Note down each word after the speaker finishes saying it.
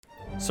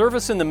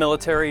Service in the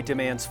military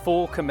demands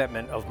full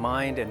commitment of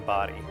mind and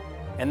body,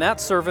 and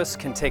that service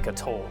can take a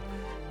toll,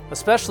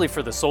 especially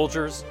for the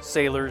soldiers,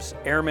 sailors,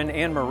 airmen,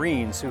 and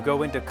Marines who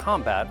go into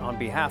combat on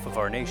behalf of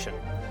our nation.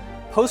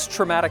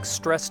 Post-traumatic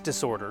stress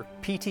disorder,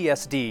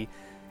 PTSD,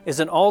 is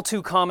an all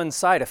too common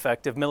side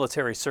effect of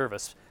military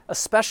service,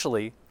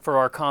 especially for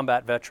our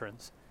combat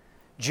veterans.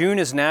 June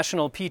is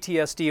National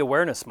PTSD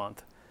Awareness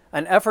Month,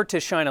 an effort to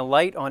shine a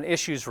light on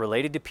issues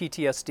related to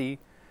PTSD,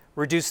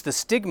 reduce the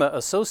stigma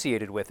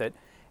associated with it,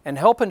 and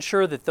help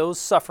ensure that those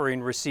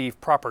suffering receive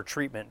proper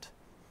treatment.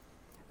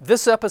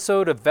 This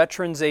episode of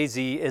Veterans AZ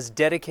is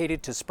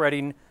dedicated to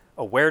spreading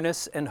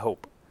awareness and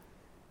hope.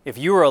 If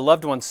you or a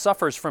loved one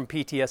suffers from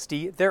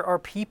PTSD, there are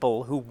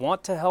people who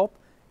want to help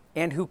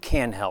and who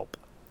can help.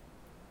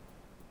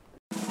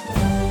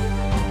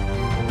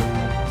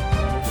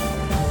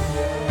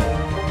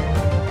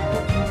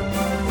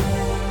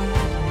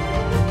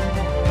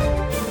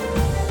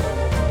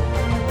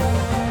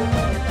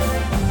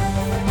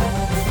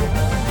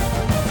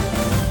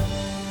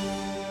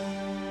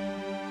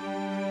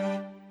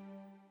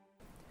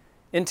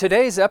 In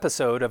today's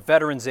episode of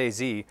Veterans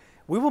AZ, we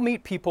will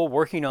meet people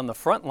working on the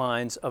front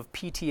lines of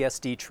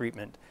PTSD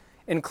treatment,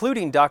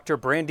 including Dr.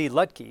 Brandy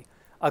Lutke,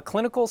 a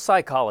clinical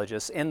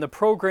psychologist and the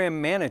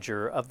program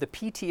manager of the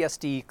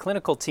PTSD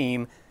clinical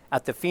team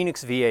at the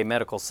Phoenix VA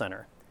Medical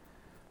Center.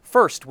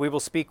 First, we will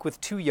speak with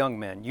two young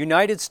men,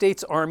 United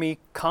States Army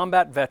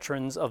combat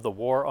veterans of the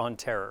War on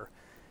Terror.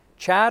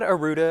 Chad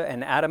Aruda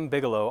and Adam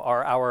Bigelow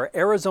are our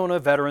Arizona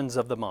Veterans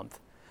of the Month.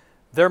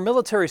 Their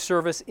military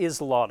service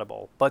is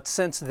laudable, but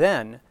since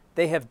then,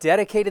 they have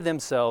dedicated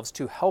themselves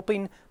to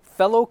helping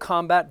fellow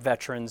combat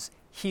veterans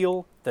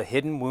heal the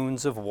hidden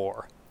wounds of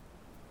war.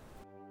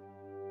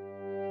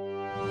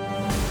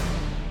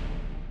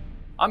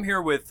 I'm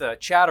here with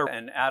Chad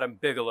and Adam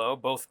Bigelow,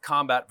 both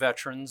combat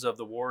veterans of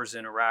the wars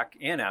in Iraq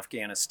and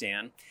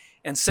Afghanistan.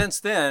 And since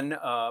then,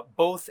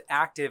 both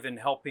active in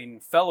helping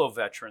fellow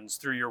veterans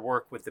through your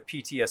work with the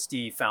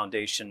PTSD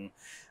Foundation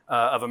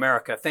of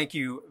America. Thank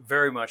you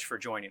very much for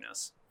joining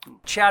us.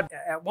 Chad,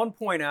 at one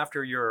point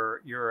after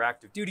your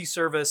active duty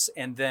service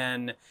and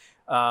then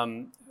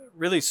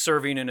really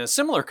serving in a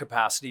similar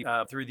capacity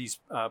through these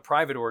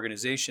private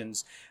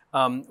organizations,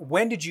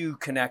 when did you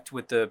connect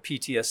with the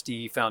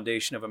PTSD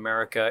Foundation of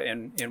America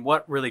and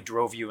what really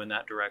drove you in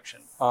that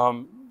direction?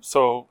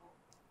 So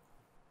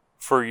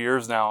for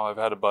years now, I've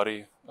had a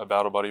buddy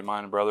of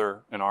mine, a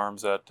brother in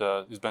arms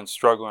that he's been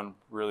struggling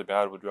really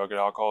bad with drug and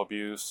alcohol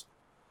abuse,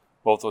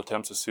 both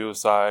attempts of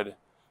suicide,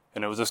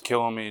 and it was just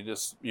killing me.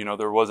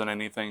 There wasn't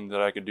anything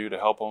that I could do to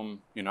help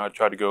him. I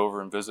tried to go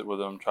over and visit with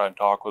him, try and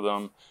talk with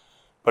him,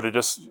 but it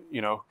just,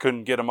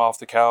 couldn't get him off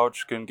the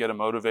couch, couldn't get him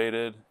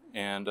motivated,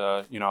 and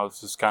I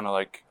was just kind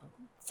of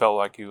felt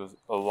like he was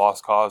a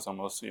lost cause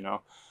almost,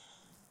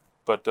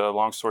 But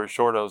long story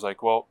short, I was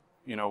like, well,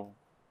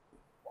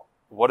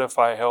 what if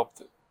I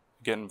helped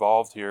get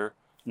involved here?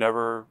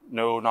 No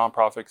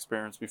nonprofit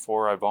experience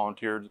before. I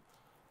volunteered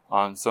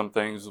on some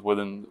things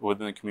within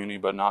the community,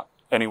 but not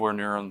anywhere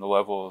near on the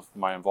level of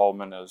my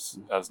involvement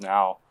as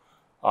now.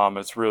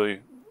 It's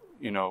really,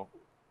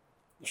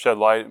 shed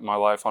light in my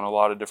life on a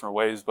lot of different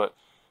ways. But,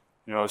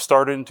 it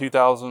started in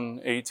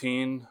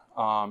 2018.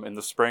 In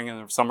the spring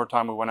and the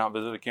summertime, we went out and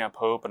visited Camp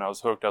Hope, and I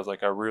was hooked. I was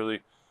like, I really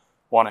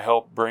want to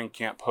help bring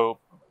Camp Hope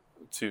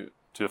to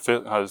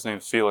his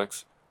name's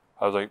Felix.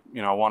 I was like,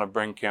 I want to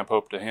bring Camp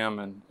Hope to him,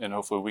 and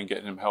hopefully we can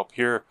get him help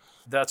here.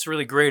 That's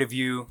really great of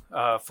you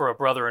for a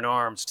brother in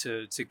arms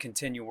to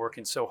continue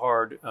working so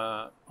hard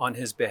on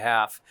his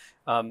behalf.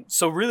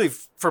 So really,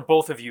 for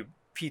both of you,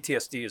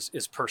 PTSD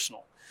is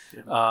personal.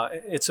 Yeah.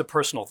 It's a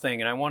personal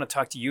thing. And I want to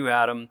talk to you,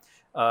 Adam.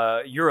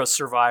 You're a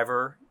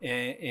survivor,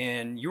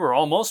 and you were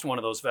almost one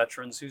of those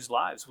veterans whose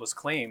lives was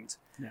claimed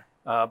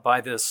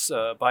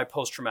by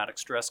post-traumatic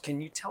stress.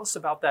 Can you tell us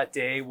about that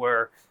day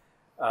where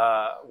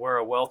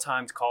a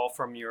well-timed call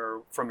from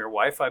your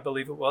wife, I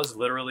believe it was,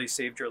 literally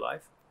saved your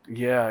life?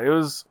 Yeah, it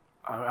was.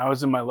 I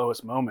was in my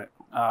lowest moment.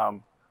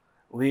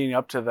 Leading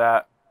up to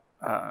that,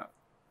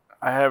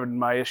 I had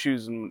my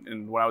issues,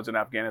 and when I was in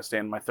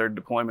Afghanistan, my third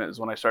deployment is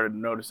when I started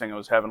noticing I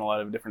was having a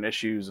lot of different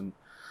issues, and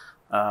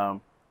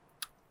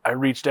I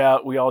reached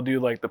out. We all do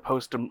the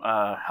post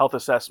health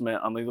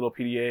assessment on the little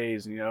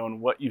PDAs,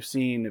 and what you've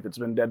seen, if it's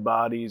been dead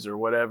bodies or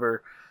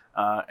whatever.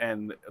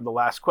 And the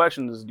last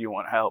question is, do you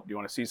want help? Do you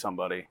want to see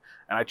somebody?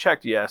 And I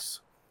checked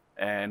yes,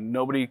 and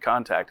nobody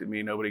contacted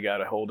me. Nobody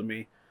got a hold of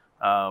me.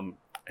 And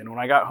when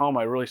I got home,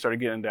 I really started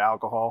getting into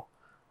alcohol.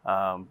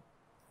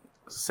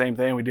 Same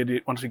thing. We did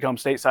it once we come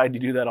stateside, you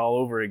do that all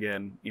over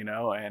again, and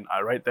I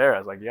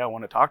was like, yeah, I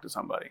want to talk to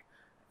somebody.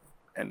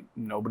 And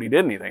nobody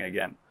did anything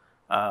again.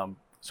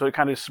 So it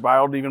kind of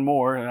spiraled even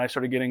more, and I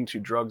started getting to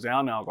drugs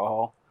and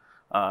alcohol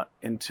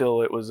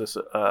until it was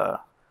until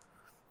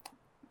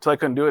I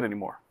couldn't do it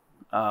anymore.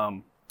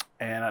 And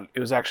it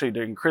was actually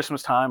during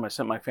Christmas time. I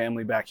sent my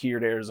family back here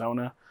to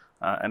Arizona,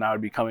 and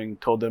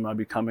told them I'd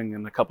be coming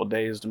in a couple of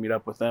days to meet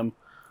up with them,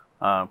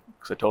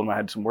 because I told them I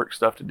had some work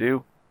stuff to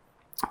do.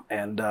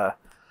 And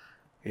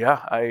Yeah,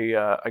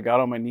 I got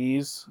on my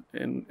knees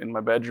in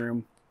my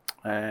bedroom,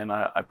 and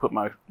I put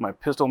my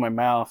pistol in my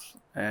mouth,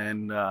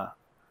 and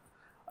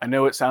I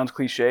know it sounds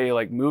cliche,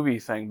 like movie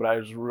thing, but I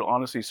was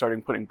honestly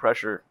starting putting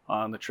pressure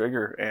on the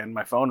trigger, and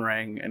my phone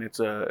rang, and it's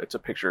a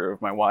picture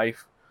of my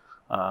wife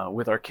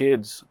with our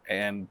kids,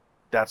 and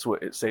that's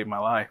what it saved my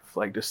life.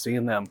 Like just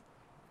seeing them,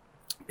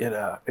 it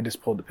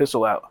just pulled the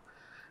pistol out,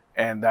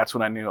 and that's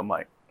when I knew I'm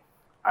like,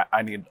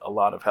 I need a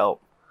lot of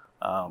help.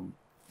 Um,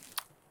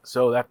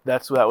 so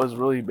that was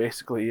really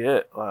basically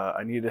it.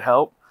 I needed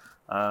help.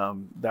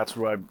 That's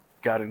where I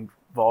got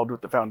involved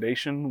with the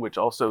foundation, which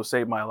also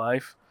saved my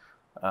life.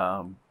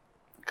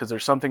 Because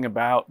there's something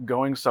about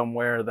going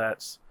somewhere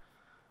that's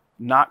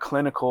not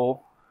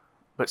clinical,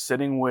 but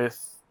sitting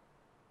with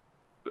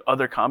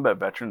other combat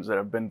veterans that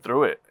have been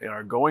through it and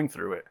are going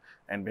through it,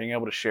 and being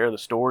able to share the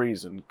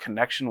stories and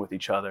connection with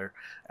each other,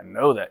 and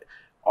know that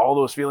all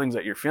those feelings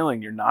that you're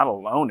feeling, you're not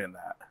alone in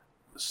that.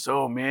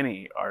 So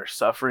many are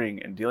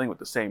suffering and dealing with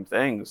the same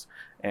things,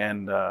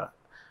 and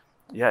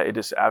yeah, it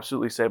just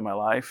absolutely saved my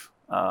life.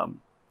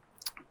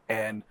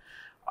 And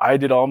I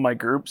did all my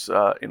groups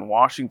in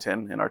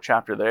Washington in our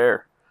chapter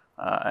there,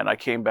 and I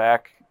came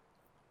back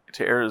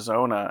to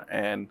Arizona,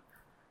 and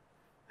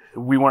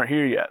we weren't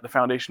here yet. The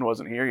foundation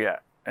wasn't here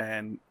yet.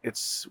 And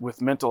it's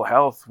with mental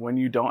health, when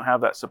you don't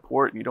have that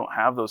support and you don't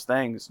have those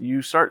things,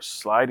 you start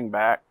sliding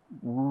back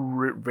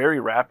very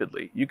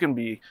rapidly. You can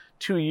be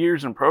 2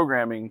 years in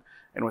programming,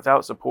 and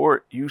without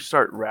support, you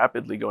start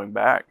rapidly going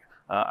back.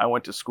 I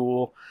went to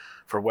school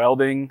for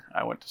welding.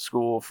 I went to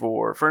school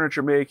for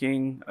furniture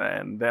making.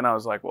 And then I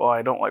was like, well,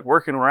 I don't like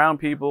working around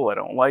people. I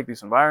don't like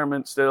these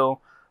environments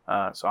still.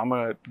 So I'm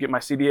going to get my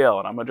CDL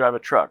and I'm going to drive a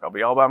truck. I'll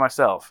be all by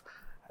myself.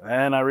 And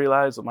then I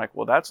realized, I'm like,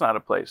 well, that's not a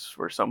place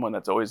for someone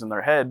that's always in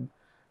their head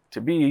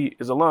to be,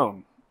 is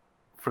alone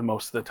for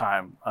most of the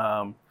time.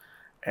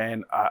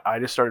 And I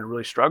just started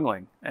really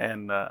struggling.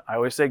 And I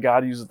always say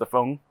God uses the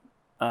phone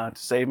to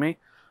save me,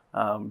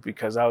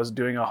 because I was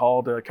doing a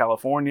haul to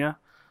California,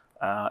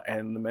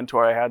 and the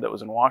mentor I had that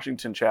was in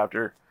Washington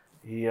chapter,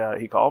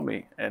 he called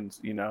me and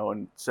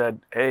said,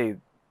 hey,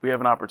 we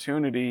have an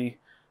opportunity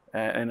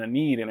and a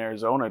need in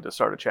Arizona to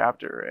start a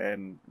chapter,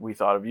 and we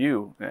thought of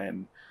you,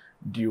 and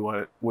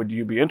would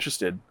you be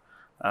interested?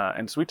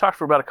 And so we talked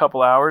for about a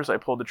couple hours. I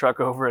pulled the truck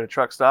over at a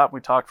truck stop.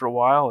 We talked for a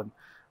while, and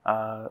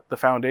the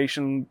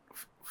foundation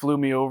flew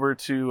me over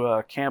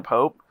to Camp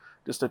Hope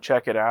just to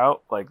check it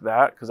out like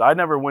that, because I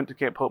never went to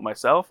Camp Hope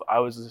myself. I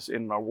was just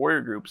in our warrior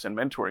groups and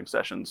mentoring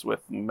sessions with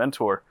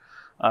mentor.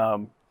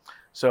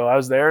 So I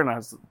was there, and I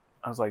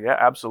was like, yeah,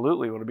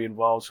 absolutely want to be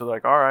involved. So they're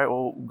like, all right,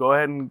 well, go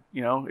ahead and,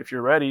 if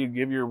you're ready,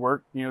 give your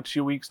work,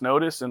 2 weeks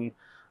notice, and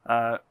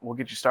we'll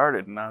get you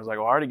started. And I was like,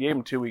 well, I already gave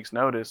him 2 weeks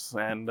notice,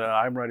 and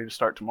I'm ready to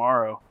start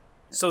tomorrow.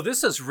 So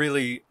this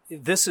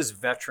is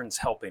veterans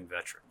helping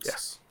veterans.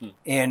 Yes.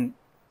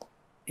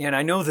 And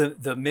I know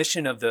the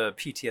mission of the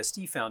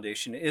PTSD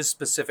Foundation is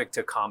specific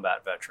to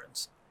combat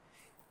veterans.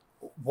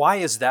 Why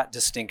is that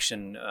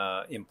distinction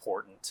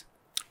important?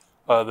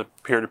 The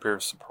peer-to-peer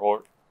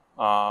support,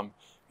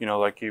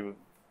 like you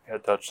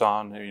had touched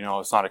on,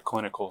 it's not a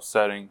clinical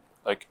setting.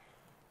 Like,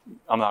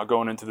 I'm not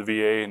going into the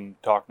VA and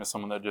talking to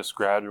someone that just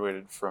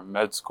graduated from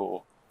med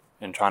school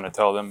and trying to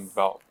tell them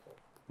about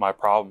my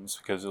problems,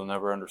 because they'll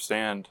never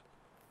understand,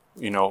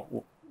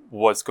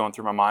 what's going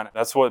through my mind.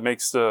 That's what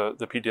makes the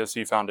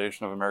PTSD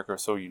Foundation of America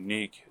so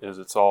unique, is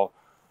it's all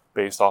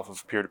based off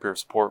of peer-to-peer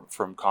support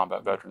from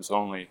combat veterans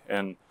only.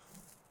 And,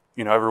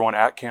 everyone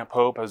at Camp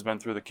Hope has been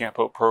through the Camp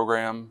Hope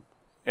program,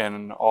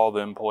 and all the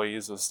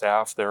employees, the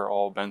staff, they're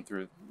all been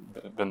through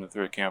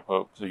Camp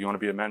Hope. So you want to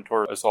be a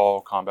mentor, it's all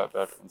combat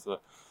veterans.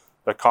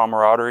 The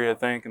camaraderie, I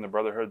think, and the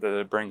brotherhood that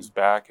it brings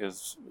back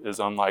is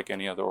unlike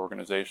any other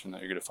organization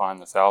that you're going to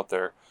find that's out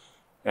there.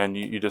 And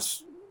you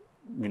just,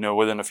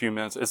 within a few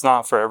minutes, it's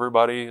not for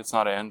everybody. It's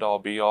not an end-all,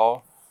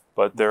 be-all,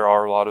 but there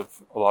are a lot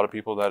of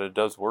people that it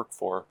does work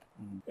for,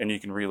 and you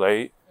can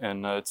relate,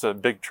 and it's a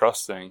big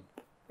trust thing.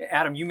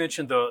 Adam, you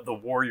mentioned the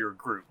warrior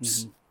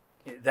groups. Mm-hmm.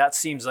 That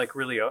seems like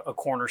really a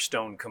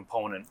cornerstone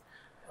component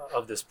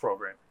of this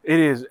program. It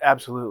is,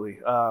 absolutely.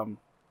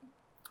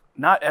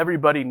 Not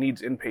everybody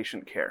needs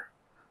inpatient care.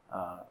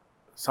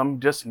 Some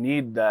just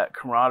need that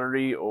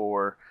camaraderie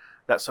or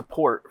that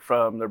support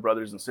from their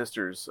brothers and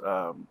sisters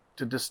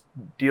to just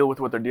deal with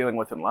what they're dealing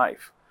with in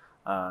life.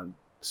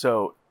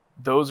 So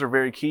those are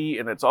very key,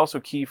 and it's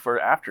also key for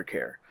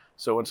aftercare.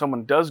 So when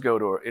someone does go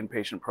to an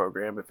inpatient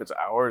program, if it's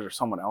ours or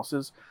someone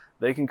else's,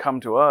 they can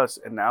come to us,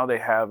 and now they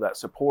have that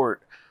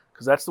support.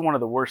 Because that's one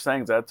of the worst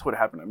things. That's what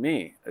happened to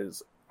me,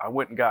 is I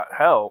went and got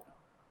help,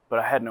 but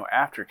I had no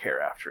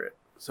aftercare after it.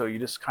 So you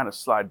just kind of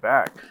slide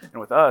back. And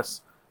with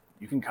us,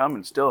 you can come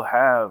and still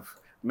have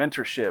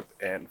mentorship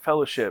and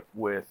fellowship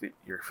with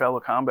your fellow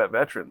combat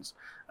veterans.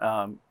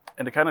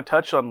 And to kind of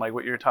touch on like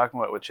what you're talking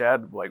about with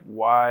Chad, like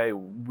why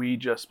we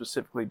just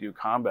specifically do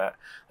combat,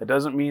 that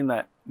doesn't mean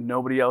that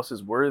nobody else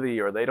is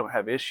worthy or they don't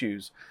have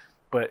issues,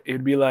 but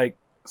it'd be like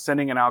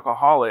sending an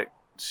alcoholic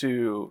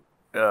to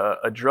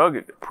a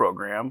drug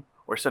program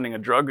or sending a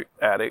drug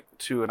addict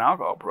to an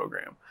alcohol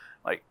program.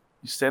 Like,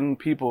 You send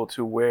people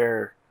to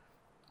where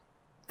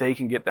they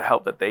can get the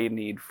help that they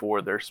need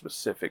for their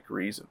specific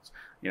reasons.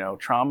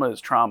 Trauma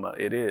is trauma.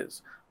 It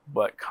is.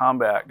 But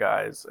combat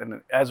guys,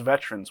 and as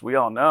veterans, we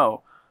all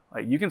know,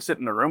 like, you can sit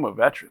in a room of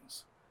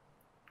veterans,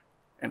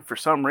 and for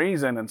some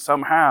reason and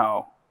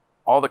somehow,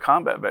 all the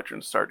combat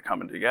veterans start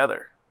coming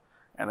together,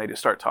 and they just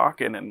start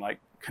talking and like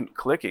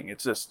clicking.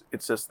 It's just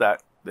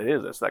that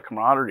it's that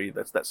camaraderie.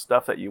 That's that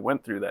stuff that you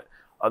went through that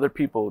other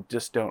people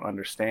just don't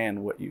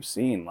understand what you've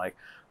seen, like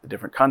the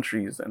different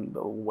countries and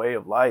the way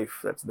of life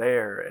that's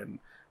there and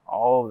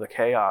all of the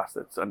chaos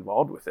that's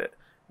involved with it.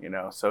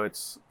 So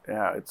it's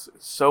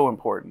so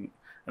important.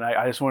 And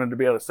I just wanted to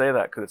be able to say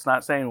that, because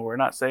we're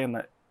not saying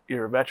that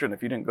you're a veteran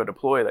if you didn't go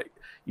deploy, that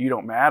you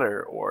don't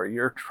matter or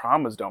your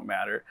traumas don't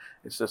matter.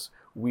 It's just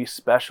we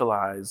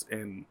specialize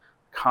in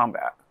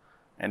combat,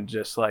 and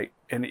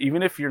and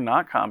even if you're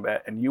not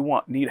combat and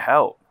you need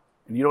help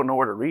and you don't know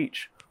where to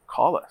reach,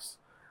 call us.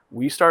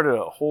 We started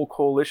a whole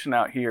coalition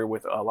out here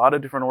with a lot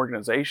of different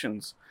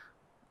organizations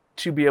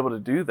to be able to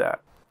do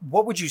that.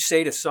 What would you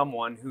say to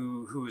someone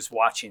who is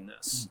watching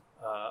this,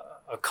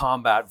 a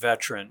combat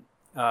veteran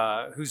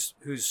who's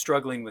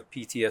struggling with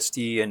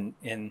PTSD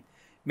and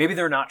maybe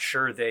they're not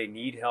sure they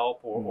need help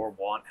or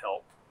want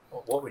help?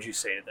 What would you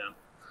say to them?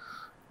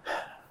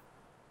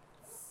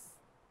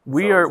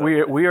 We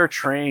are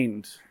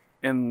trained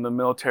in the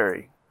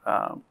military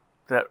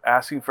that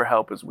asking for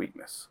help is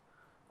weakness,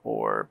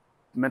 or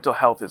mental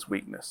health is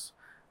weakness.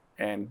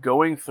 And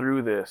going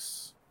through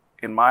this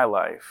in my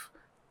life,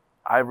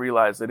 I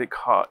realized that it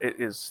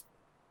is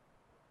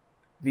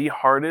the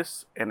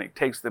hardest, and it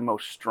takes the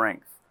most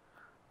strength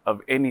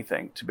of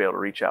anything to be able to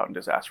reach out and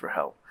just ask for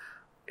help.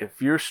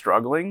 If you're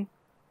struggling,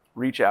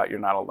 reach out. You're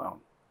not alone.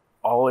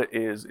 All it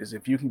is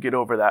if you can get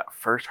over that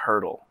first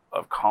hurdle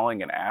of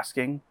calling and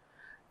asking,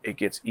 it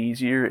gets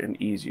easier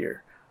and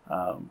easier.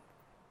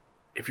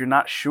 If you're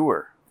not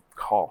sure,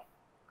 call.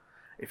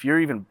 If you're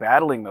even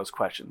battling those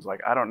questions,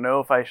 like, I don't know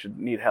if I should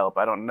need help,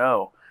 I don't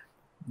know,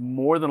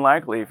 more than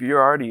likely, if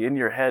you're already in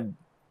your head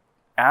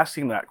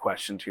asking that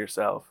question to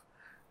yourself,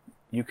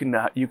 you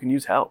can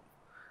use help.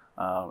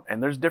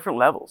 And there's different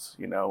levels.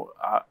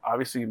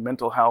 Obviously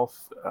mental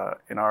health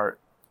in our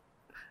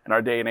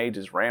day and age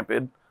is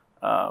rampant,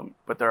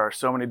 but there are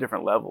so many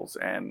different levels.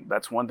 And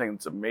that's one thing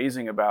that's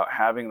amazing about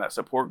having that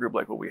support group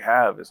like what we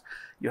have, is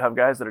you have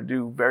guys that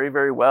do very,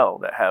 very well,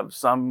 that have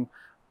some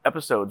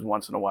episodes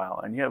once in a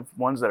while, and you have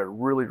ones that are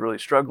really, really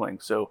struggling.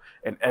 So,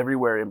 and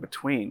everywhere in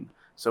between.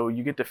 So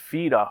you get to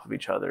feed off of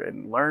each other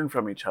and learn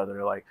from each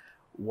other. Like,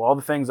 all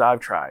the things I've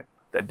tried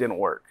that didn't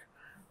work,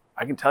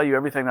 I can tell you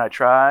everything I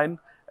tried.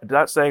 I'm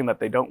not saying that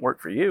they don't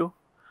work for you.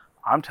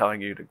 I'm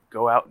telling you to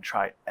go out and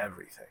try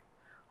everything.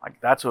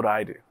 Like, that's what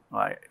I do.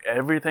 Like,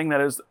 everything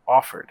that is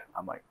offered,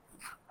 I'm like,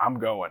 I'm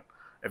going.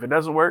 If it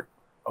doesn't work,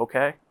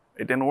 okay,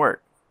 it didn't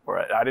work, or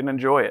I didn't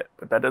enjoy it.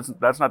 But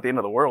that's not the end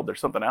of the world. There's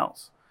something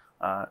else.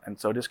 And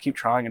so just keep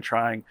trying and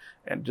trying,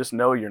 and just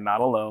know you're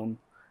not alone.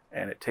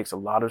 And it takes a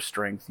lot of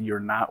strength. You're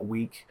not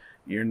weak.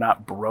 You're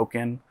not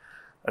broken.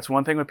 That's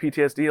one thing with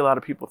PTSD. A lot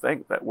of people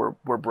think that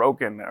we're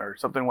broken or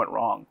something went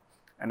wrong.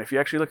 And if you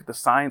actually look at the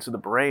science of the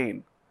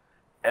brain,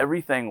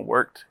 everything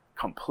worked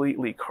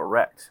completely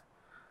correct.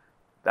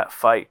 That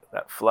fight,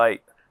 that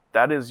flight,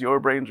 that is your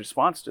brain's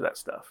response to that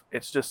stuff.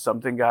 It's just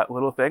something got a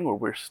little thing where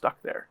we're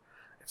stuck there.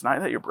 It's not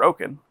that you're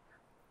broken.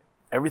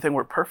 Everything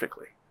worked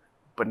perfectly.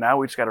 But now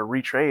we just got to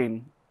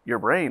retrain your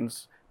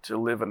brains to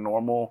live a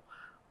normal,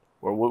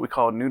 or what we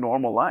call a new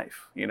normal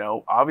life.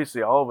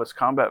 Obviously all of us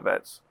combat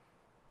vets,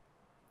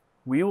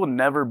 we will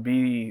never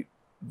be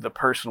the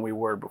person we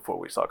were before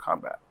we saw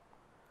combat.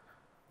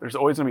 There's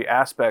always going to be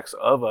aspects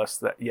of us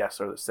that, yes,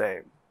 are the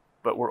same,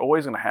 but we're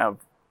always going to have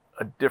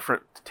a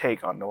different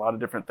take on a lot of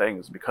different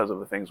things because of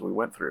the things we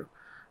went through.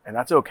 And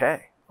that's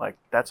okay. Like,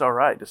 that's all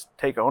right. Just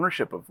take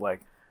ownership of,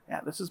 like,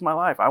 yeah, this is my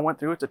life. I went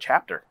through, it's a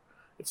chapter.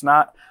 It's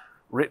not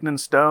written in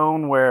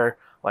stone where,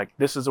 like,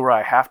 this is where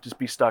I have to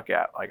be stuck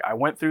at. Like, I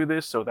went through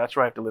this, so that's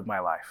where I have to live my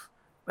life.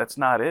 That's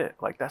not it.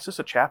 Like, that's just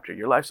a chapter.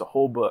 Your life's a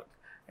whole book,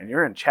 and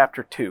you're in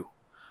chapter 2.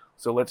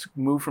 So let's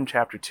move from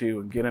chapter 2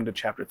 and get into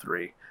chapter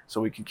 3,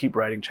 so we can keep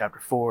writing chapter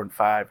 4 and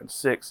 5 and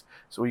 6,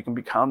 so you can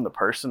become the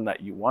person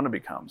that you want to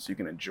become, so you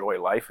can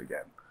enjoy life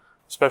again.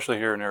 Especially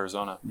here in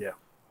Arizona. Yeah.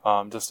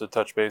 Just to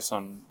touch base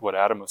on what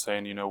Adam was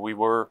saying, we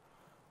were,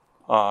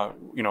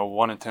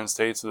 1 in 10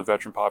 states of the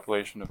veteran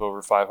population of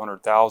over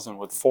 500,000,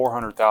 with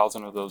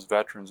 400,000 of those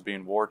veterans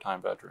being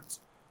wartime veterans.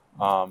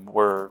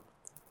 We're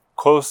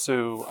close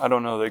to, I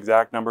don't know the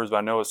exact numbers, but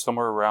I know it's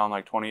somewhere around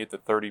like 28 to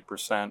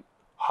 30%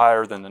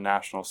 higher than the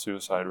national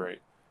suicide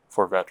rate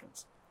for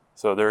veterans.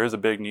 So there is a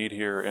big need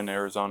here in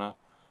Arizona.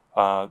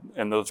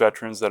 And those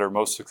veterans that are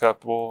most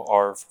susceptible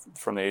are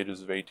from the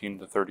ages of 18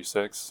 to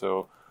 36.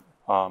 So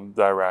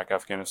the Iraq,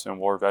 Afghanistan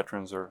war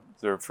veterans are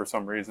there for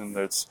some reason.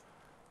 It's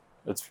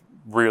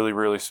really,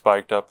 really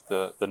spiked up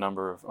the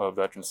number of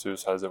veteran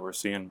suicides that we're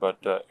seeing.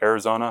 But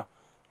Arizona,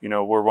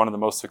 we're one of the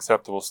most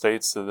acceptable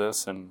states to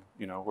this, and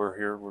we're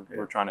here.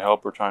 We're trying to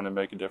help. We're trying to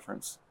make a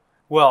difference.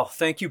 Well,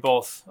 thank you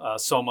both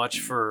so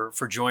much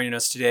for joining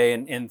us today,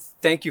 and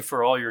thank you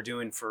for all you're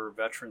doing for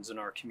veterans in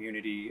our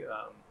community.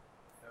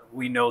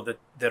 We know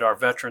that our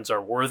veterans are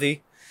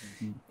worthy,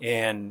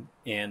 and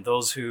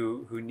those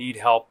who need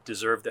help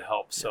deserve the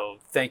help. So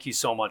thank you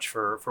so much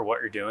for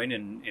what you're doing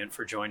and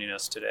for joining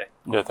us today.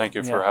 Yeah, thank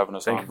you for having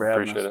us on. Thank you for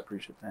having Appreciate us. it.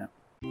 Appreciate that.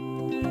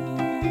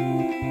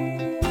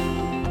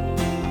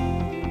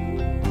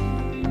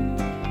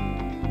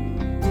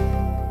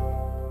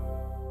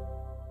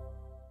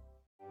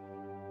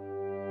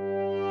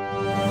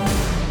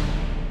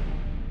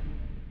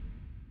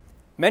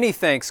 Many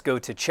thanks go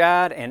to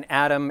Chad and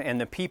Adam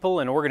and the people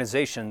and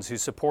organizations who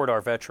support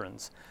our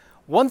veterans.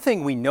 One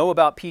thing we know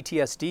about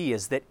PTSD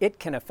is that it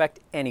can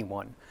affect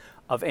anyone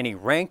of any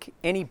rank,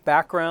 any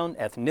background,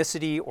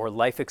 ethnicity, or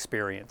life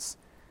experience.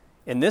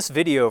 In this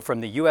video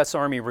from the U.S.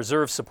 Army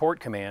Reserve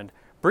Support Command,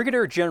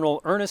 Brigadier General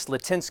Ernest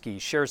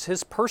Litinsky shares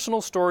his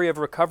personal story of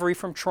recovery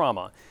from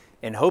trauma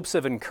in hopes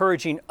of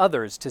encouraging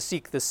others to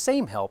seek the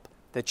same help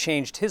that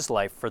changed his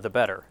life for the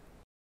better.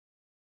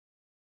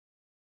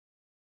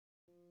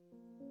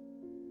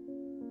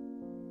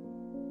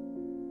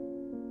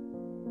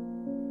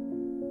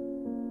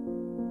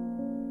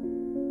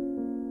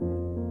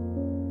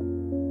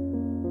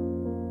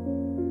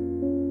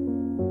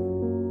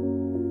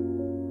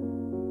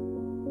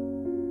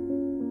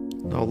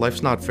 No,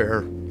 life's not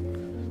fair,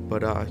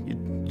 but you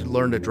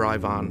learn to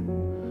drive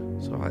on.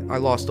 So I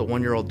lost a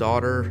 1-year-old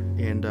daughter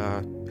and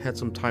had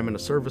some time in the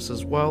service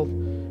as well,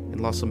 and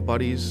lost some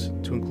buddies,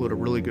 to include a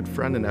really good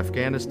friend in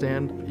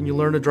Afghanistan. And you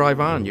learn to drive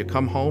on. You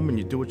come home and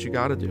you do what you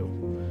got to do.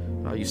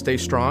 You stay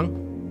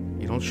strong.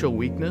 You don't show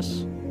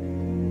weakness.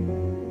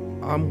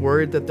 I'm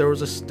worried that there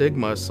was a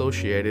stigma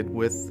associated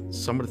with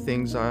some of the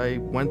things I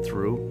went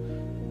through,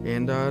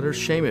 and there's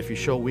shame if you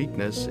show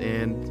weakness,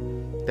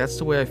 and that's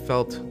the way I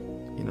felt,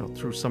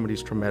 through some of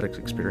these traumatic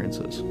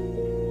experiences.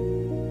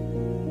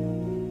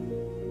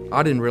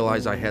 I didn't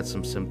realize I had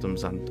some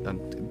symptoms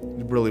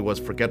it really was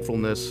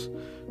forgetfulness,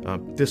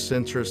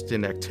 disinterest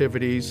in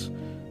activities,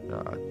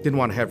 didn't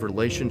want to have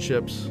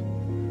relationships,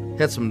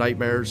 had some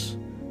nightmares,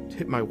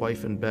 hit my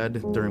wife in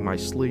bed during my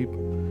sleep,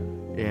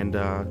 and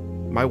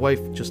my wife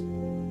just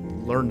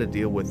learned to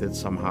deal with it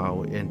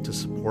somehow and to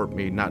support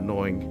me, not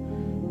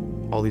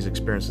knowing all these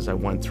experiences I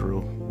went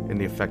through and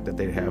the effect that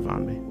they'd have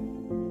on me.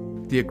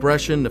 The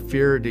aggression, the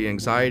fear, the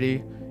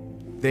anxiety,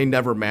 they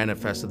never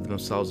manifested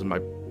themselves in my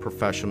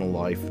professional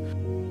life.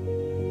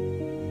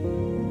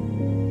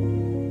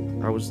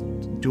 I was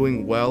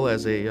doing well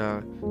as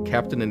a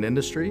captain in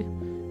industry,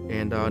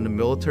 and in the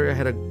military I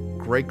had a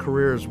great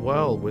career as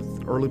well,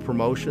 with early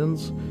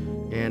promotions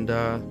and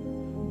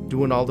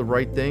doing all the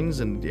right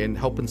things and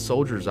helping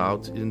soldiers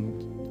out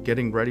and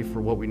getting ready for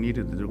what we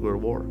needed to go to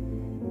war.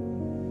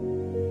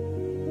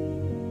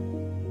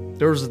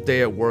 There was a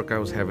day at work I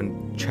was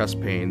having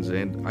chest pains,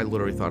 and I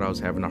literally thought I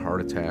was having a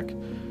heart attack.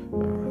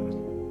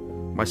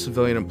 My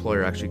civilian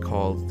employer actually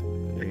called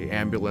an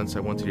ambulance. I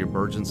went to the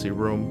emergency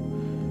room.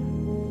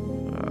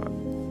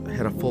 I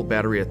had a full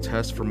battery of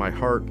tests for my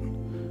heart,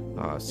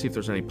 see if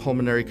there's any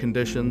pulmonary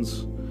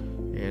conditions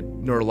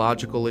and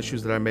neurological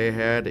issues that I may have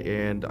had,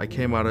 and I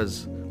came out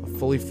as a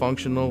fully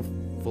functional,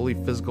 fully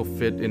physical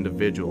fit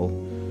individual.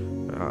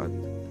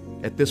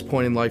 At this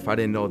point in life, I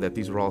didn't know that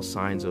these were all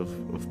signs of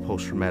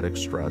post-traumatic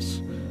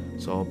stress.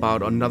 So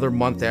about another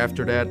month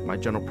after that, my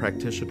general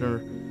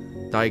practitioner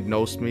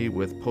diagnosed me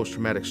with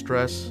post-traumatic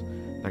stress.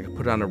 I got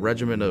put on a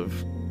regimen of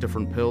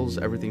different pills,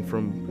 everything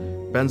from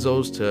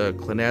benzos to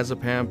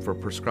clonazepam for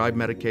prescribed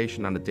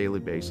medication on a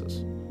daily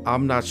basis.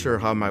 I'm not sure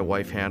how my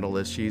wife handled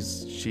this.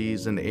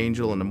 She's an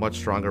angel and a much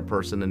stronger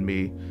person than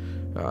me.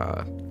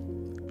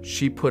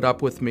 She put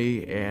up with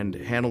me and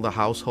handled the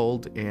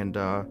household, and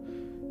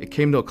it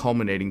came to a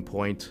culminating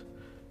point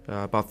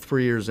about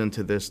 3 years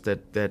into this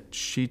that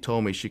she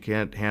told me she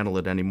can't handle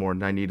it anymore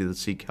and I needed to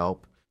seek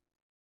help.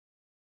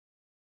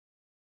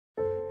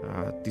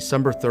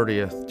 December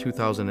 30th,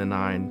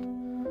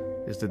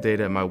 2009 is the day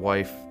that my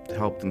wife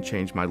helped and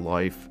changed my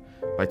life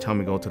by telling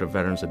me to go to the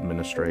Veterans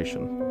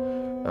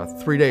Administration.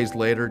 3 days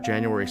later,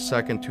 January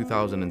 2nd,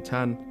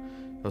 2010,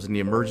 I was in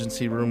the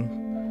emergency room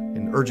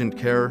in urgent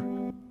care,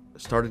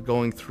 started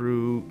going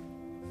through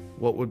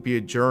what would be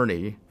a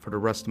journey for the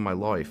rest of my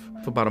life.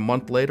 About a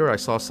month later, I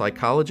saw a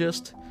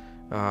psychologist,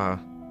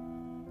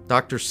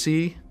 Dr.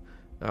 C.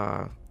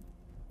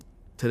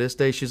 To this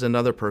day, she's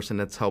another person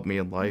that's helped me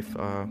in life.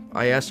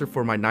 I asked her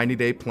for my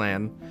 90-day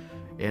plan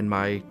and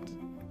my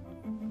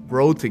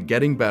road to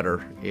getting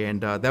better,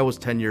 and that was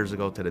 10 years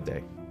ago to the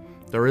day.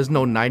 There is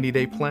no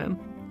 90-day plan.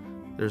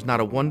 There's not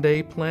a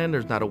one-day plan,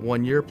 there's not a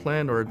one-year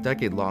plan or a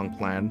decade-long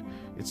plan.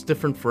 It's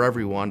different for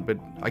everyone, but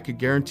I could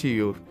guarantee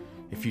you,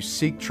 if you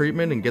seek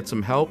treatment and get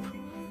some help,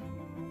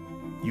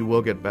 you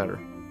will get better.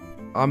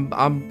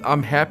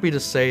 I'm happy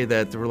to say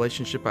that the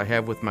relationship I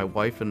have with my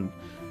wife and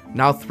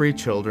now 3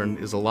 children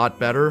is a lot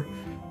better.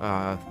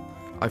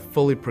 I've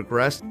fully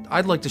progressed.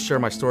 I'd like to share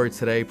my story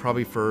today,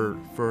 probably for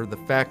the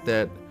fact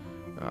that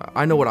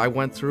I know what I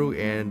went through,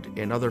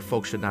 and other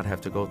folks should not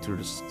have to go through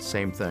the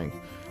same thing.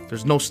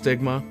 There's no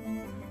stigma.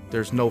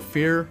 There's no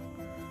fear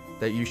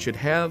that you should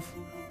have.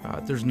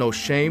 There's no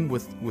shame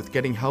with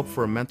getting help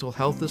for a mental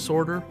health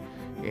disorder.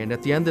 And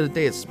at the end of the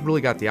day, it's really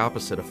got the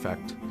opposite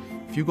effect.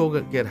 If you go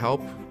get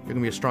help, you're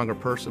gonna be a stronger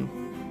person.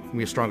 You're gonna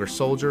be a stronger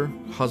soldier,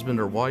 husband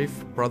or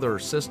wife, brother or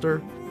sister.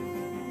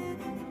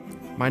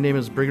 My name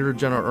is Brigadier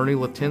General Ernie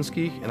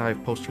Latinsky, and I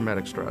have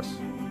post-traumatic stress.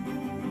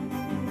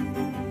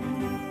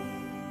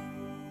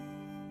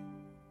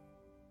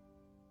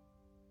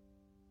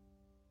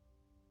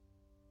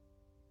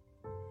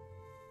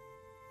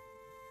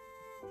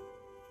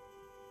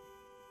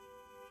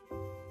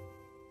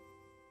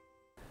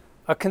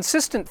 A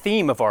consistent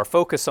theme of our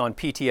focus on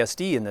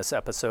PTSD in this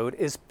episode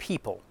is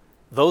people,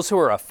 those who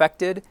are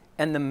affected,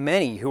 and the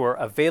many who are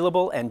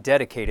available and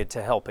dedicated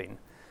to helping.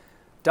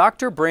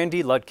 Dr.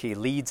 Brandy Ludke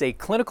leads a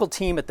clinical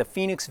team at the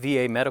Phoenix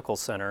VA Medical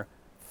Center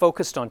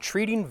focused on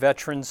treating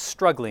veterans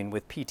struggling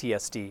with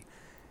PTSD.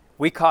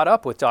 We caught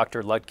up with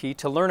Dr. Ludke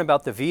to learn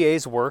about the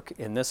VA's work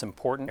in this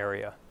important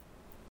area.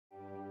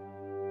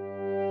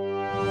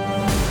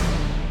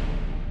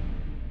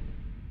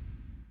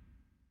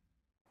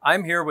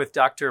 I'm here with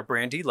Dr.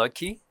 Brandy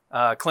Ludke,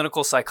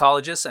 clinical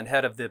psychologist and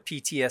head of the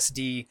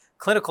PTSD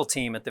clinical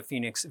team at the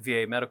Phoenix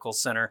VA Medical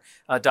Center.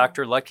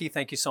 Dr. Ludke,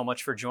 thank you so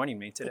much for joining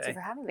me today. Thank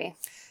you for having me.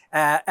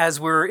 As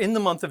we're in the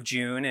month of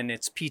June and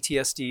it's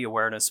PTSD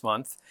Awareness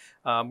Month,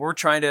 we're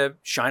trying to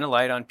shine a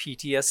light on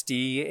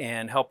PTSD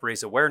and help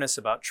raise awareness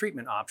about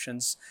treatment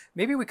options.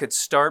 Maybe we could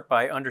start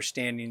by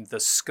understanding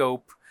the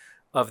scope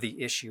of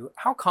the issue.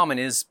 How common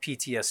is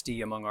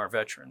PTSD among our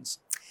veterans?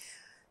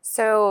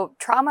 So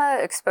trauma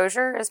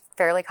exposure is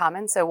fairly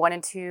common. So 1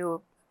 in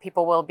 2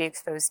 people will be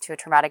exposed to a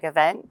traumatic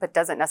event, but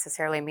doesn't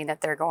necessarily mean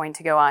that they're going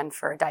to go on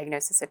for a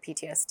diagnosis of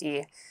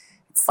PTSD.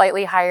 It's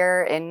slightly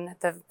higher in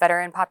the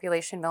veteran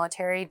population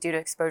military due to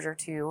exposure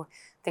to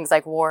things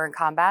like war and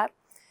combat.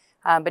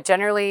 But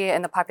generally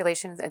in the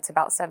population, it's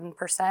about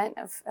 7%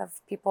 of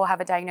people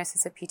have a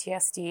diagnosis of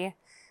PTSD.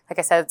 Like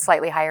I said, it's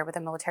slightly higher with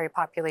the military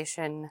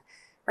population,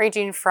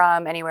 ranging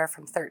from anywhere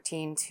from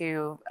 13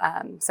 to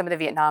some of the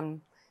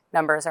Vietnam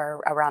numbers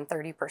are around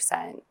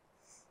 30%.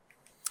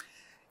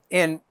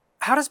 And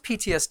how does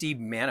PTSD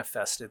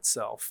manifest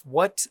itself?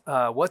 What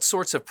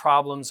sorts of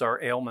problems or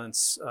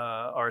ailments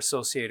are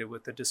associated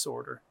with the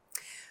disorder?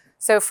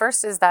 So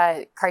first is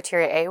that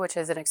criteria A, which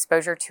is an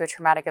exposure to a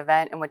traumatic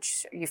event in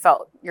which you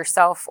felt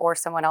yourself or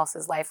someone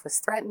else's life was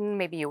threatened.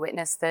 Maybe you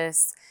witnessed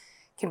this.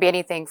 It can be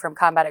anything from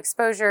combat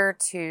exposure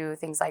to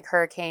things like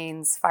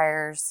hurricanes,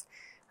 fires,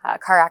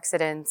 car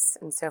accidents,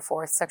 and so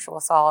forth, sexual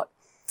assault.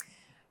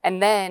 And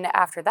then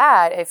after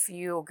that, if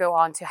you go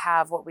on to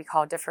have what we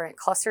call different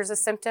clusters of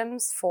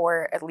symptoms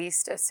for at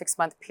least a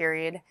 6-month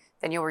period,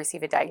 then you'll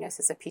receive a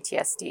diagnosis of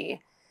PTSD.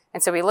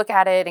 And so we look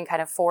at it in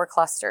kind of 4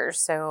 clusters.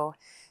 So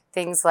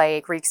things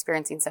like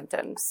re-experiencing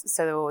symptoms.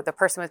 So the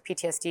person with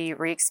PTSD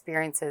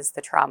re-experiences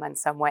the trauma in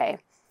some way.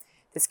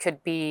 This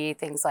could be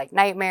things like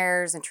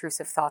nightmares,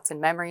 intrusive thoughts and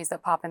memories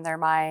that pop in their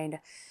mind,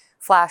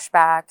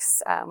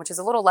 flashbacks, which is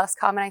a little less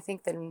common, I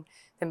think, than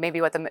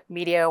maybe what the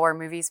media or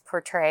movies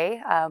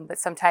portray. But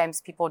sometimes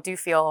people do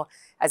feel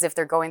as if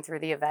they're going through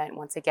the event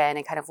once again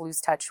and kind of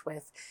lose touch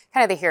with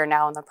kind of the here,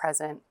 now, and the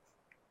present.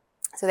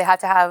 So they have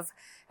to have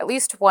at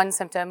least one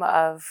symptom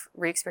of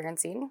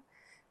re-experiencing,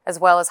 as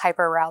well as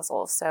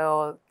hyperarousal.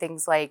 So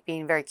things like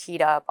being very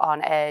keyed up,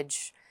 on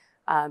edge,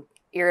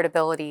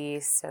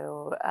 irritability,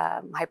 so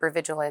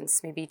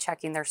hypervigilance, maybe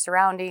checking their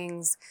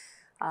surroundings,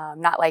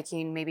 not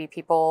liking maybe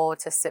people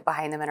to sit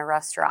behind them in a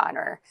restaurant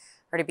or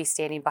to be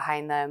standing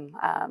behind them,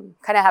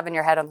 kind of having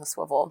your head on the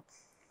swivel,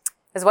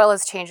 as well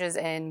as changes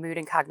in mood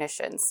and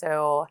cognition.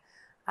 So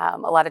a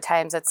lot of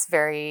times it's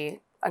very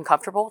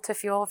uncomfortable to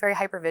feel very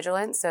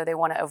hypervigilant, so they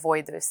want to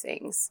avoid those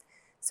things.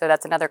 So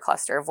that's another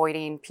cluster,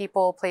 avoiding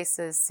people,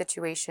 places,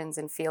 situations,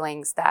 and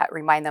feelings that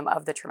remind them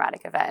of the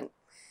traumatic event.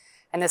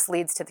 And this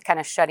leads to the kind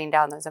of shutting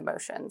down those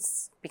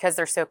emotions. Because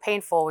they're so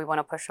painful, we want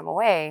to push them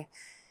away.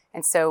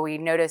 And so we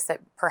notice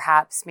that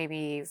perhaps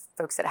maybe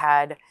folks that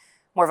had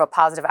more of a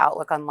positive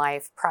outlook on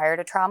life prior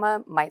to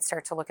trauma might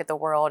start to look at the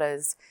world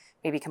as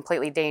maybe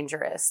completely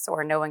dangerous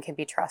or no one can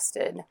be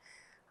trusted.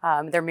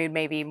 Their mood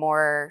may be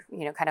more,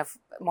 kind of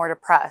more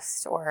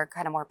depressed or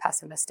kind of more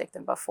pessimistic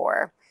than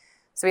before.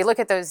 So we look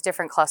at those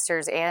different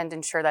clusters and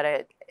ensure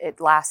that it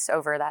lasts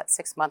over that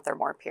 6-month or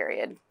more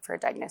period for a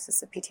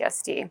diagnosis of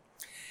PTSD.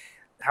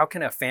 How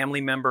can a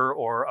family member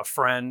or a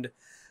friend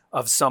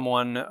of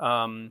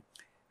someone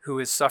who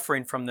is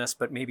suffering from this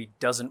but maybe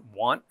doesn't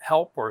want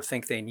help or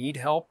think they need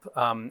help,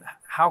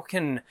 how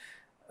can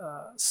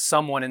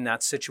someone in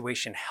that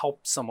situation help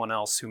someone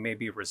else who may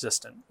be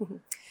resistant? Mm-hmm.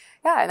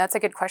 Yeah, and that's a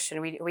good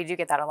question. We do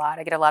get that a lot.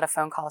 I get a lot of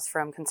phone calls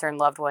from concerned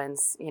loved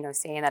ones,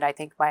 saying that I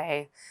think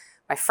my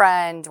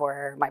friend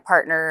or my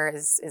partner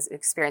is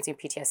experiencing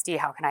PTSD.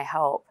 How can I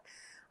help?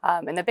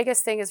 And the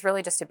biggest thing is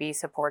really just to be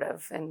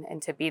supportive and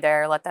to be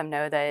there, let them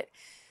know that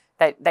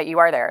you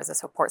are there as a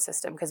support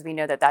system, because we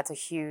know that that's a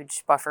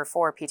huge buffer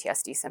for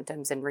PTSD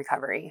symptoms and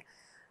recovery.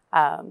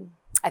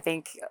 I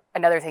think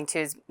another thing too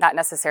is not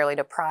necessarily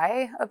to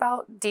pry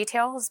about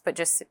details, but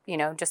just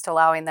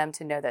allowing them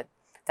to know that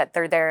that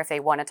they're there if they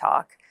want to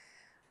talk.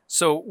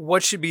 So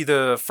what should be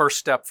the first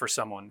step for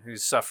someone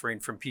who's suffering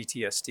from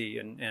PTSD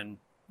and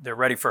they're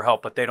ready for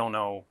help, but they don't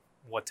know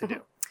what to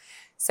do?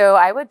 So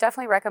I would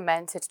definitely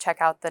recommend to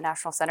check out the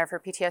National Center for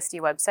PTSD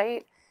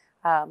website.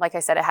 Like I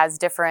said, it has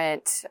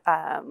different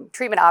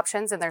treatment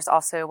options, and there's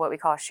also what we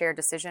call a shared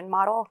decision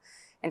model.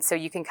 And so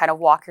you can kind of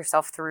walk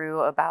yourself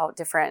through about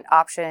different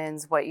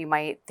options, what you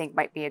might think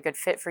might be a good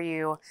fit for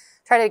you,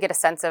 try to get a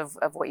sense of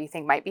what you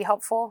think might be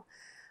helpful.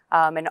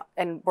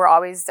 And we're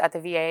always at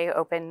the VA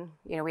open.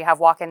 We have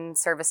walk-in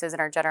services in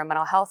our general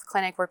mental health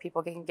clinic where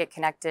people can get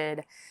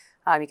connected.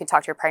 You can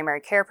talk to your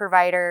primary care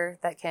provider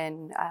that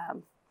can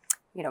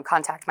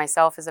contact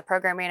myself as a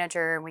program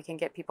manager, and we can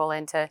get people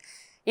into,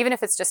 even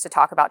if it's just to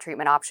talk about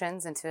treatment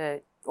options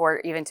or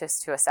even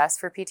just to assess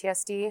for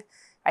PTSD,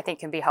 I think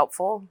can be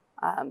helpful.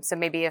 So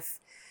maybe if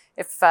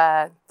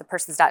the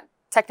person's not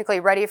technically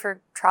ready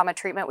for trauma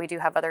treatment, we do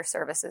have other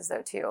services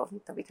though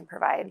too that we can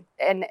provide.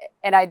 And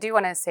I do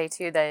want to say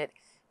too that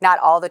not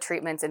all the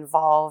treatments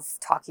involve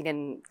talking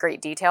in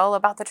great detail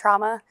about the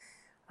trauma.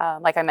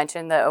 Like I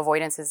mentioned, the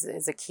avoidance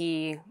is a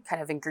key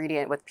kind of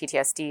ingredient with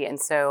PTSD, and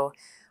so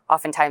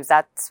oftentimes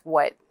that's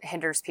what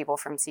hinders people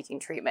from seeking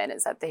treatment,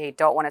 is that they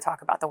don't want to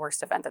talk about the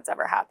worst event that's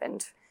ever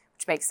happened,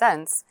 which makes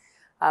sense.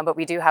 But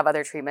we do have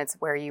other treatments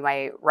where you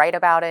might write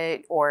about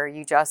it, or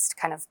you just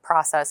kind of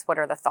process what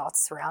are the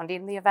thoughts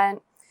surrounding the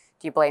event.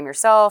 Do you blame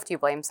yourself? Do you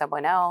blame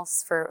someone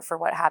else for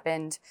what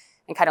happened?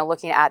 And kind of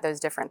looking at those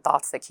different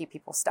thoughts that keep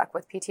people stuck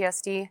with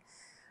PTSD.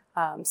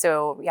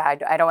 So yeah,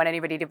 I don't want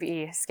anybody to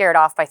be scared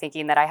off by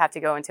thinking that I have to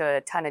go into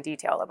a ton of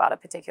detail about a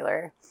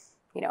particular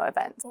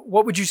event.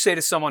 What would you say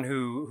to someone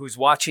who's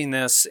watching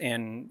this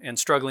and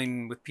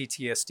struggling with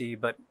PTSD,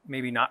 but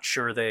maybe not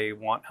sure they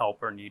want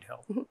help or need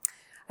help?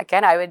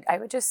 Again, I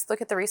would just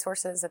look at the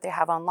resources that they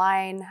have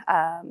online.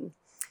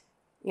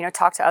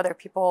 Talk to other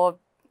people.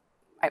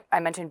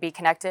 I mentioned Be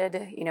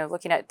Connected.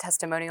 Looking at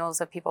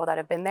testimonials of people that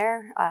have been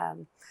there,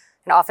 and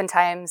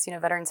oftentimes,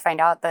 veterans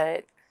find out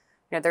that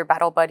their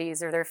battle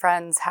buddies or their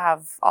friends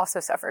have also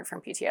suffered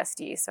from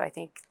PTSD. So I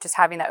think just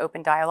having that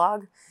open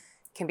dialogue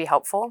can be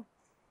helpful.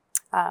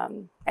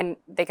 And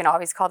they can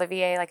always call the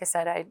VA. Like I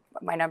said,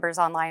 my number's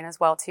online as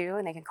well too,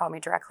 and they can call me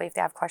directly if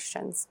they have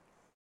questions.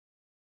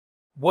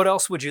 What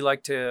else would you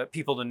like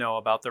people to know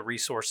about the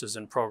resources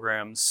and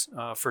programs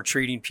for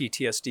treating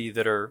PTSD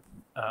that are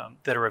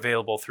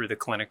available through the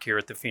clinic here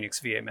at the Phoenix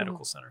VA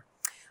Medical Center?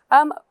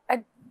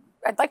 I'd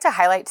like to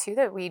highlight too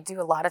that we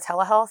do a lot of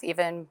telehealth.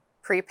 Even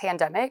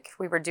pre-pandemic,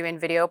 we were doing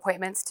video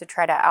appointments to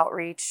try to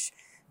outreach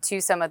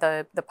to some of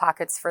the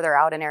pockets further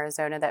out in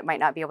Arizona that might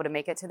not be able to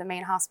make it to the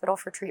main hospital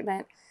for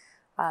treatment.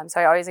 So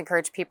I always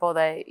encourage people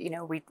that,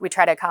 we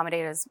try to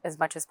accommodate as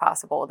much as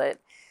possible. That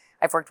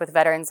I've worked with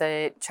veterans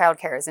that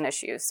childcare is an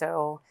issue.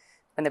 So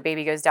when the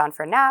baby goes down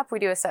for a nap, we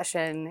do a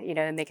session,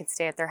 and they can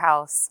stay at their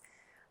house.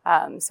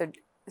 So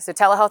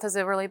telehealth is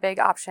a really big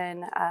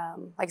option.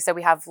 Like I said,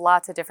 we have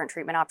lots of different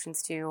treatment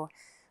options too.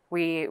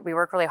 We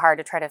work really hard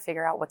to try to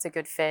figure out what's a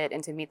good fit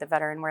and to meet the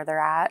veteran where they're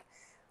at.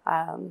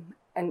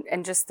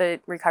 And just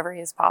the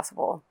recovery as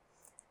possible.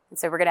 And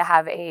so we're going to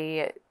have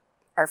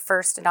our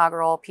first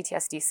inaugural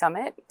PTSD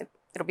summit.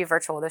 It'll be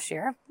virtual this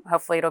year.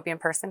 Hopefully it'll be in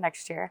person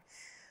next year.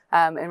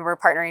 And we're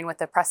partnering with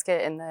the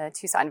Prescott and the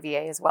Tucson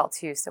VA as well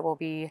too. So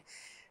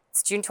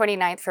it's June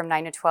 29th from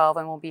 9 to 12,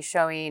 and we'll be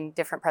showing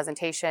different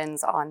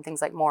presentations on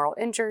things like moral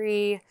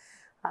injury.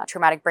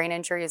 Traumatic brain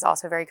injury is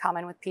also very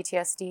common with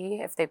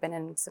PTSD if they've been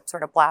in some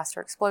sort of blast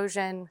or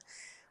explosion.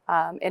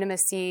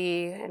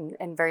 Intimacy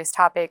and various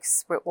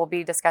topics. We'll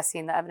be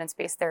discussing the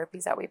evidence-based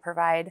therapies that we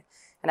provide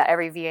and that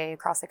every VA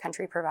across the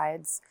country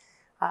provides.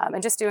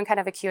 And just doing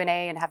kind of a Q&A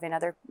and having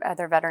other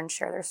veterans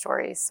share their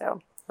stories. So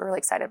we're really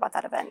excited about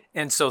that event.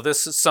 And so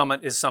this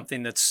summit is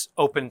something that's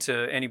open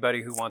to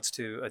anybody who wants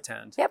to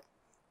attend. Yep.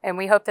 And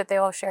we hope that they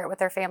will share it with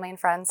their family and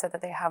friends so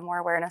that they have more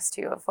awareness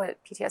too of what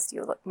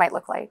PTSD might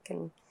look like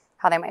and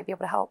how they might be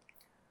able to help.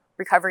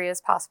 Recovery is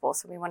possible,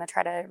 so we want to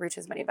try to reach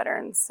as many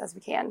veterans as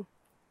we can.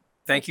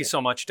 Thank you so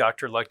much,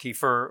 Dr. Lutke,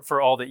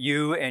 for all that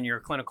you and your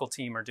clinical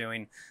team are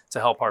doing to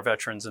help our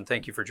veterans, and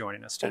thank you for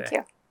joining us today. Thank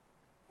you.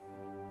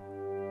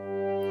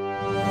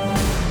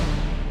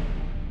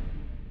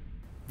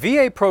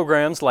 VA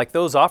programs like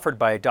those offered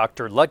by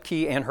Dr.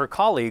 Lutke and her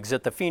colleagues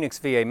at the Phoenix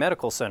VA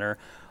Medical Center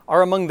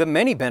are among the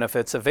many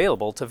benefits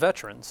available to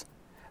veterans.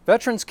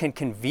 Veterans can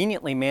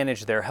conveniently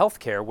manage their health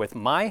care with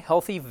My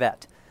Healthy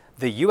Vet,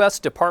 the U.S.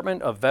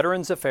 Department of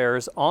Veterans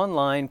Affairs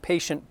online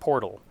patient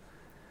portal.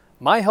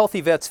 My Healthy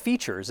Vet's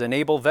features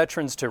enable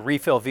veterans to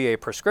refill VA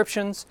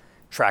prescriptions,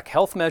 track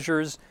health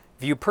measures,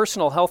 view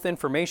personal health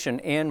information,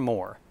 and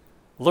more.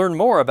 Learn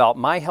more about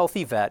My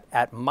Healthy Vet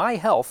at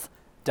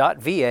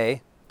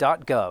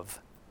myhealth.va.gov.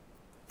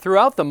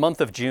 Throughout the month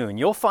of June,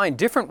 you'll find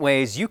different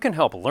ways you can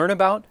help learn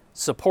about,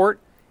 support,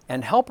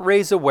 and help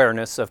raise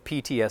awareness of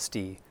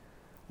PTSD.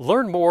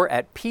 Learn more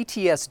at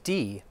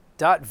ptsd.va.gov.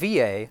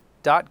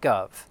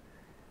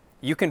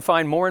 You can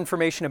find more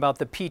information about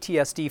the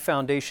PTSD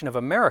Foundation of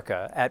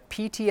America at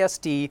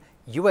ptsdusa.org.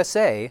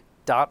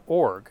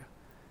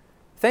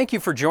 Thank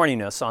you for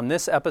joining us on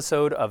this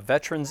episode of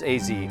Veterans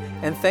AZ,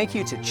 and thank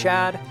you to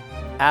Chad,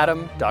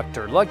 Adam,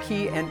 Dr.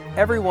 Ludke, and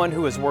everyone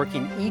who is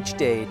working each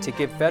day to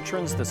give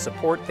veterans the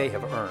support they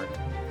have earned.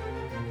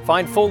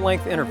 Find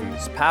full-length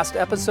interviews, past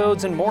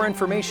episodes, and more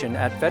information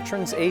at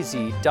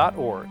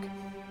veteransaz.org.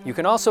 You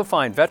can also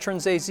find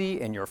Veterans AZ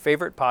in your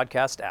favorite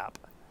podcast app.